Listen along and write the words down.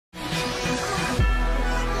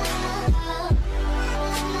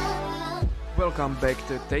Welcome back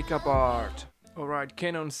to TakeApart. Alright,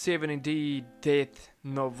 Canon 70D dead,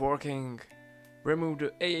 not working. Remove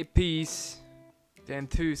the A piece, then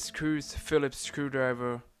 2 screws, Phillips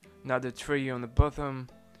screwdriver, another 3 on the bottom,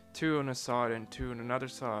 2 on the side and 2 on another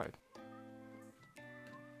side.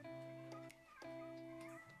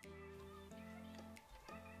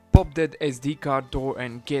 Pop that SD card door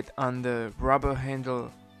and get on the rubber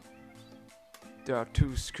handle. There are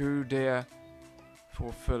 2 screws there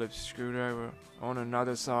for Phillips screwdriver on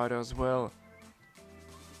another side as well.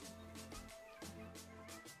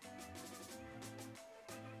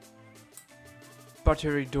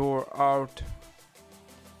 Battery door out.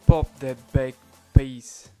 Pop that back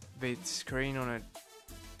piece with screen on it.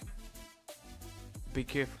 Be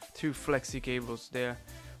careful, 2 flexi cables there.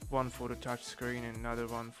 One for the touch screen and another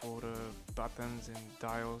one for the buttons and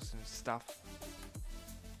dials and stuff.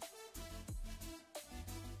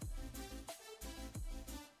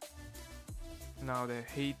 Now the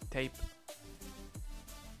heat tape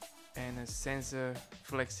and a sensor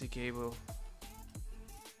flexi cable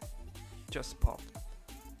just popped.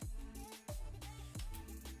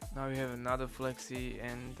 Now we have another flexi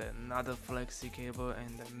and another flexi cable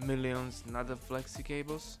and millions another flexi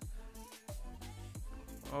cables,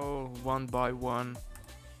 all one by one,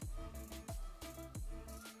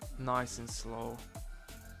 nice and slow.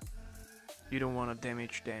 You don't want to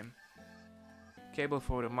damage them. Cable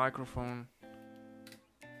for the microphone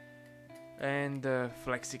and the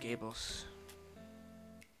flexi cables.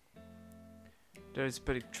 That is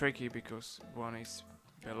pretty tricky because one is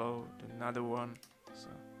below another one, so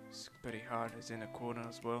it's pretty hard. It's in the corner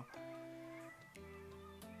as well.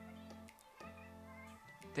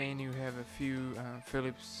 Then you have a few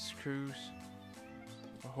Phillips screws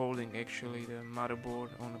holding actually the motherboard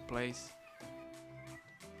on the place.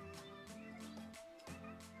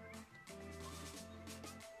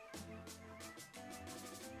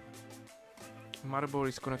 Motherboard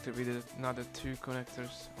is connected with another 2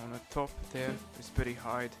 connectors on the top there. It's pretty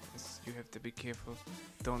high, you have to be careful,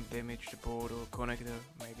 don't damage the board or connector,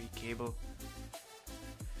 maybe cable.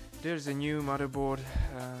 There's a new motherboard.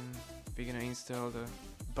 We're gonna install the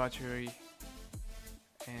battery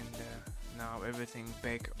and now everything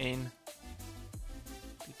back in.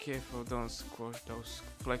 Be careful, don't squash those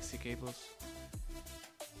flexi cables.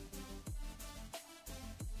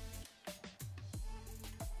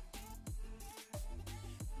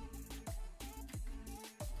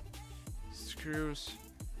 Screws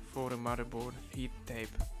for the motherboard, heat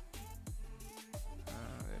tape,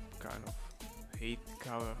 that kind of heat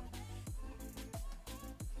cover,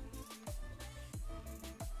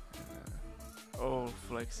 all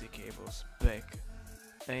flexi cables back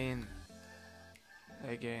in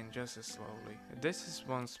again, just as slowly. This is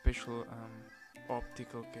one special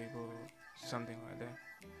optical cable or something like that.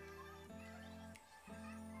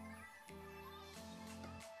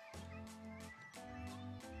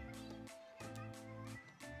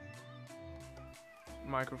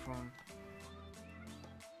 Microphone.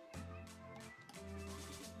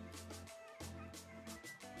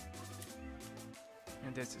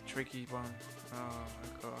 And that's a tricky one. Oh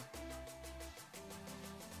my god.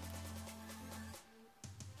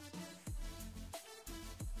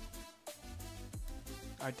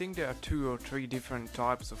 I think there are 2 or 3 different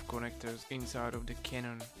types of connectors inside of the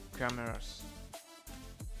Canon cameras.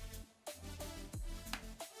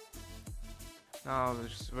 Now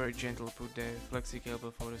just very gentle put the flexi cable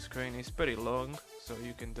for the screen. It's pretty long, so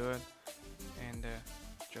you can do it, and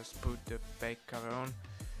just put the back cover on.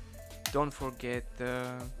 Don't forget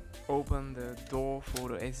open the door for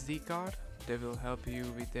the SD card. That will help you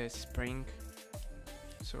with the spring.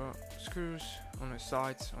 So screws on the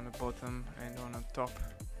sides, on the bottom and on the top.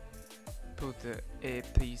 Put the A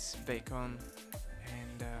piece back on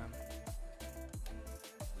and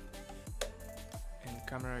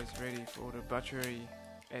camera is ready for the battery,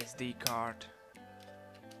 SD card,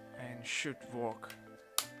 and should work.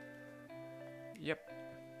 Yep,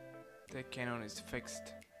 the Canon is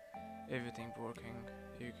fixed, everything working,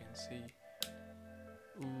 you can see.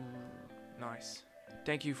 Ooh, nice.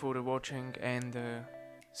 Thank you for the watching and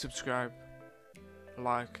subscribe,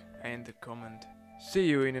 like and comment. See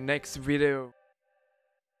you in the next video.